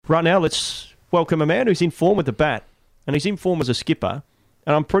Right now, let's welcome a man who's in form with the bat, and he's in form as a skipper,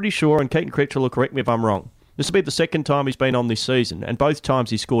 and I'm pretty sure, and Keaton Critchell will correct me if I'm wrong, this will be the second time he's been on this season, and both times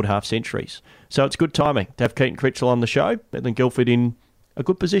he scored half centuries. So it's good timing to have Keaton Critchell on the show, Midland Guildford in a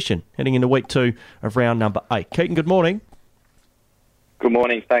good position, heading into week 2 of round number 8. Keaton, good morning. Good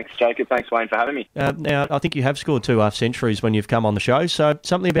morning. Thanks, Jacob. Thanks, Wayne, for having me. Now, I think you have scored 2 half centuries when you've come on the show, so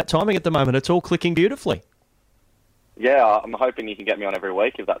something about timing at the moment. It's all clicking beautifully. Yeah, I'm hoping you can get me on every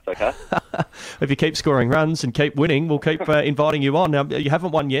week, if that's okay. If you keep scoring runs and keep winning, we'll keep inviting you on. Now, you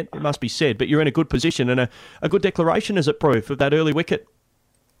haven't won yet, it must be said, but you're in a good position and a good declaration as it proved of that early wicket.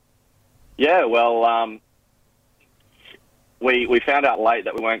 Yeah, well, we found out late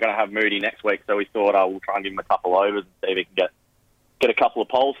that we weren't going to have Moody next week, so we thought we'll try and give him a couple overs and see if he can get a couple of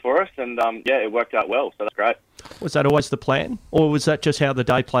poles for us, and yeah, it worked out well, so that's great. Was that always the plan, or was that just how the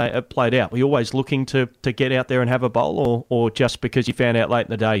day played out? Were you always looking to get out there and have a bowl, or just because you found out late in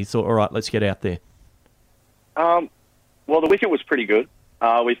the day you thought, all right, let's get out there? Well, the wicket was pretty good.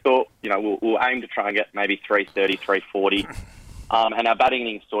 We thought, we'll aim to try and get maybe 330, 340, and our batting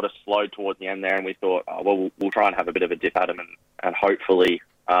innings sort of slowed towards the end there, and we thought, we'll try and have a bit of a dip at them and hopefully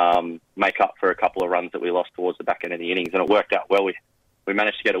make up for a couple of runs that we lost towards the back end of the innings, and it worked out well. We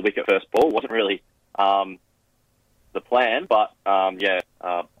managed to get a wicket first ball. It wasn't really the plan, but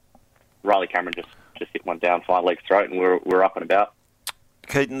Riley Cameron just hit one down 5 legs throat, and we're up and about.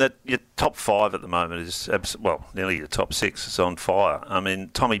 Keaton, that your top 5 at the moment is nearly your top 6 is on fire. I mean,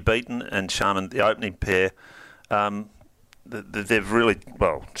 Tommy Beaton and Sharman, the opening pair, they've really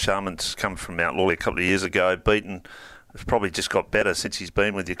Sharman's come from Mount Lawley a couple of years ago. Beaton has probably just got better since he's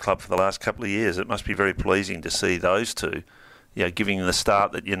been with your club for the last couple of years. It must be very pleasing to see those two, giving the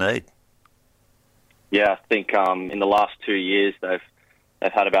start that you need. Yeah, I think in the last 2 years they've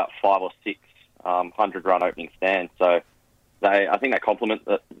had about 5 or 6 100-run opening stands. So I think they complement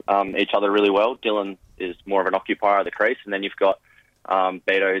each other really well. Dylan is more of an occupier of the crease, and then you've got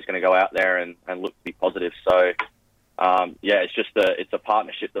Beto who's going to go out there and look to be positive. So it's a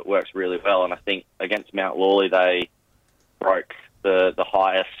partnership that works really well. And I think against Mount Lawley they broke the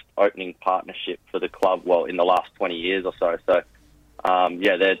highest opening partnership for the club, in the last 20 years or so. So,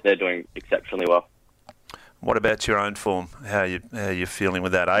 they're doing exceptionally well. What about your own form? How you feeling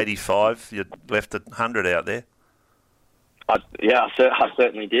with that? 85, you left 100 out there. I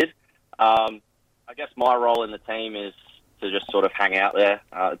certainly did. I guess my role in the team is to just sort of hang out there.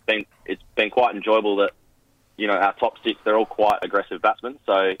 It's been quite enjoyable that, our top 6, they're all quite aggressive batsmen,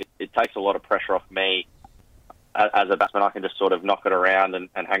 so it takes a lot of pressure off me. As a batsman, I can just sort of knock it around and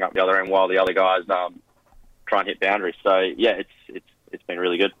hang up the other end while the other guys try and hit boundaries. So, yeah, it's been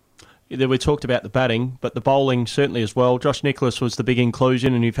really good. We talked about the batting, but the bowling certainly as well. Josh Nicholas was the big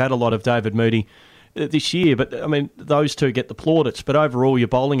inclusion, and you've had a lot of David Moody this year. But, I mean, those two get the plaudits. But overall, your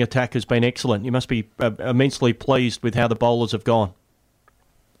bowling attack has been excellent. You must be immensely pleased with how the bowlers have gone.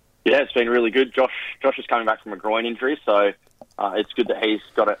 Yeah, it's been really good. Josh is coming back from a groin injury, so it's good that he's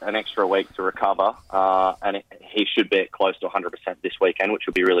got an extra week to recover, and he should be at close to 100% this weekend, which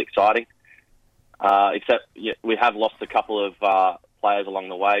will be really exciting. We have lost a couple of players along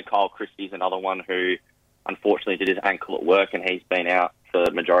the way. Kyle Christie's another one who unfortunately did his ankle at work, and he's been out for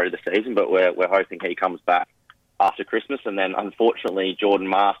the majority of the season, but we're hoping he comes back after Christmas. And then unfortunately Jordan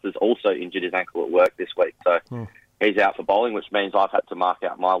Masters also injured his ankle at work this week, so he's out for bowling, which means I've had to mark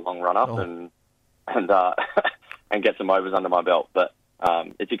out my long run up and get some overs under my belt. But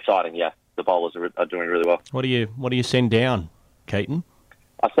it's exciting, yeah. The bowlers are doing really well. What do you send down, Keaton?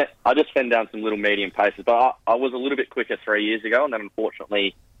 I just send down some little medium paces, but I was a little bit quicker 3 years ago, and then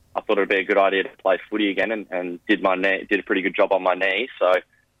unfortunately I thought it would be a good idea to play footy again, and did a pretty good job on my knee. So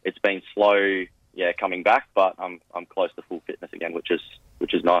it's been slow, coming back, but I'm close to full fitness again, which is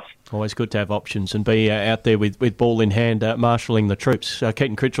nice. Always good to have options and be out there with ball in hand, marshalling the troops.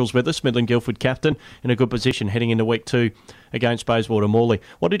 Keaton Critchell's with us, Midland Guildford captain, in a good position heading into week 2 against Bayswater Morley.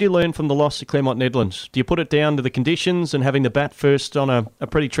 What did you learn from the loss to Claremont Nedlands? Do you put it down to the conditions and having the bat first on a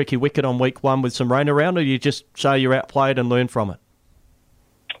pretty tricky wicket on week 1 with some rain around, or do you just say you're outplayed and learn from it?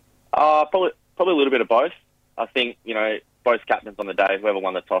 Probably a little bit of both. I think, both captains on the day, whoever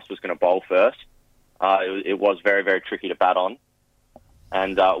won the toss was going to bowl first. It was very, very tricky to bat on.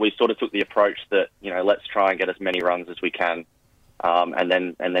 And we sort of took the approach that, let's try and get as many runs as we can, and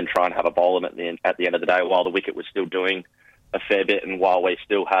then try and have a bowler at the end of the day while the wicket was still doing a fair bit, and while we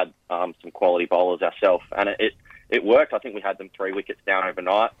still had some quality bowlers ourselves. And it worked. I think we had them 3 wickets down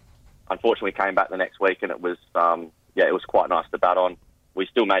overnight. Unfortunately, we came back the next week, and it was quite nice to bat on. We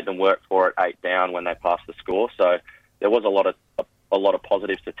still made them work for it 8 down when they passed the score. So there was a lot of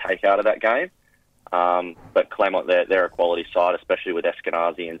positives to take out of that game. But Claremont, they're a quality side, especially with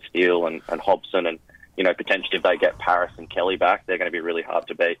Eskenazi and Steele and Hobson. And, potentially if they get Paris and Kelly back, they're going to be really hard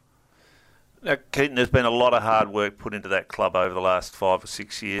to beat. Now, Keaton, there's been a lot of hard work put into that club over the last 5 or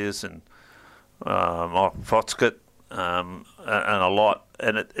 6 years, and Foskett, and a lot.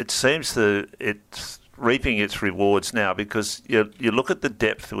 And it seems it's reaping its rewards now, because you look at the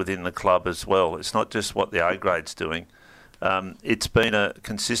depth within the club as well. It's not just what the A grade's doing. It's been a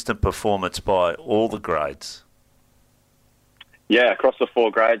consistent performance by all the grades. Yeah, across the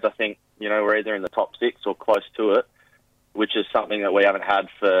 4 grades, I think, we're either in the top 6 or close to it, which is something that we haven't had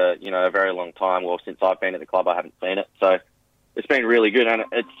for, a very long time. Well, since I've been at the club, I haven't seen it. So it's been really good, and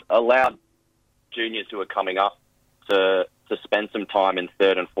it's allowed juniors who are coming up to spend some time in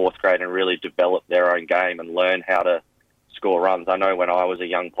 3rd and 4th grade and really develop their own game and learn how to score runs. I know when I was a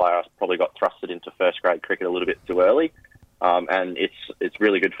young player, I probably got thrusted into 1st grade cricket a little bit too early, and it's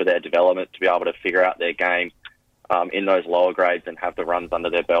really good for their development to be able to figure out their game in those lower grades and have the runs under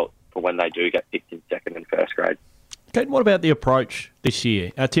their belt for when they do get picked in 2nd and 1st grade. Keaton, what about the approach this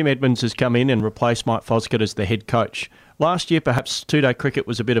year? Tim Edmonds has come in and replaced Mike Foskett as the head coach. Last year, perhaps 2-day cricket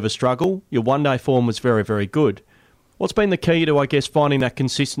was a bit of a struggle. Your 1-day form was very, very good. What's been the key to, finding that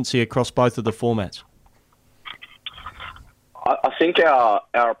consistency across both of the formats? I think our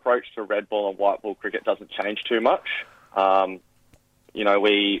approach to red ball and white ball cricket doesn't change too much.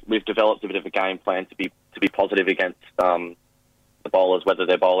 We've developed a bit of a game plan to be positive against the bowlers, whether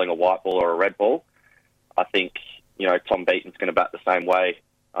they're bowling a white ball or a red ball. I think Tom Beaton's going to bat the same way,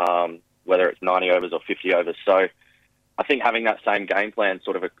 whether it's 90 overs or 50 overs. So I think having that same game plan,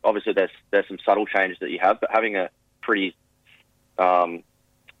 obviously there's some subtle changes that you have, but having a pretty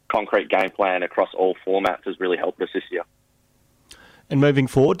concrete game plan across all formats has really helped us this year. And moving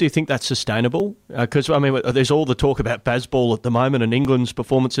forward, do you think that's sustainable? Because, there's all the talk about Bazball at the moment and England's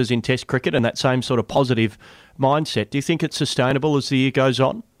performances in Test cricket and that same sort of positive mindset. Do you think it's sustainable as the year goes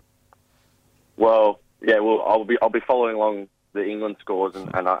on? Well, yeah, I'll be following along the England scores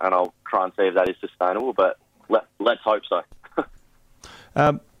and I'll try and see if that is sustainable, but let's hope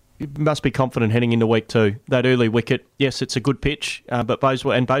so. You must be confident heading into week 2. That early wicket, yes, it's a good pitch, but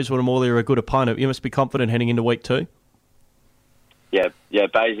Bayswater and Morley are a good opponent. You must be confident heading into week 2. Yeah,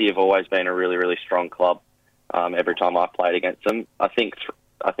 Basie have always been a really, really strong club. Every time I've played against them, I think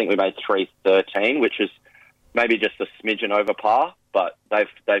we made 313, which is maybe just a smidgen over par, but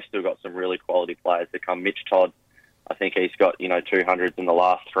they've still got some really quality players to come. Mitch Todd, I think he's got 200s in the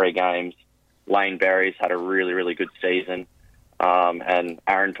last 3 games. Lane Berry's had a really, really good season, and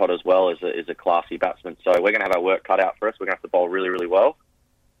Aaron Todd as well is a classy batsman. So we're going to have our work cut out for us. We're going to have to bowl really, really well.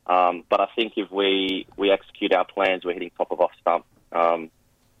 But I think if we execute our plans, we're hitting top of off stump.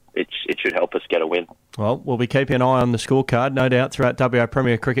 It should help us get a win. Well, we'll be keeping an eye on the scorecard, no doubt, throughout WA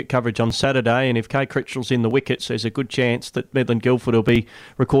Premier Cricket coverage on Saturday. And if Kay Critchell's in the wickets, there's a good chance that Midland Guildford will be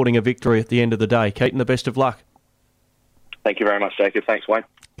recording a victory at the end of the day. Keaton, the best of luck. Thank you very much, Jacob. Thanks, Wayne.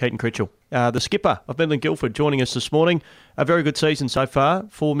 Keaton Critchell, the skipper of Midland Guildford, joining us this morning. A very good season so far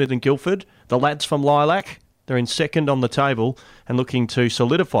for Midland Guildford. The lads from Lilac, they're in 2nd on the table and looking to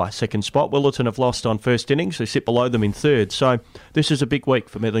solidify 2nd spot. Willerton have lost on first innings. They sit below them in 3rd. So this is a big week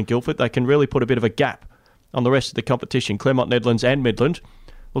for Midland Guildford. They can really put a bit of a gap on the rest of the competition. Claremont, Nedlands and Midland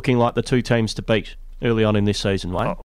looking like the 2 teams to beat early on in this season, Wayne.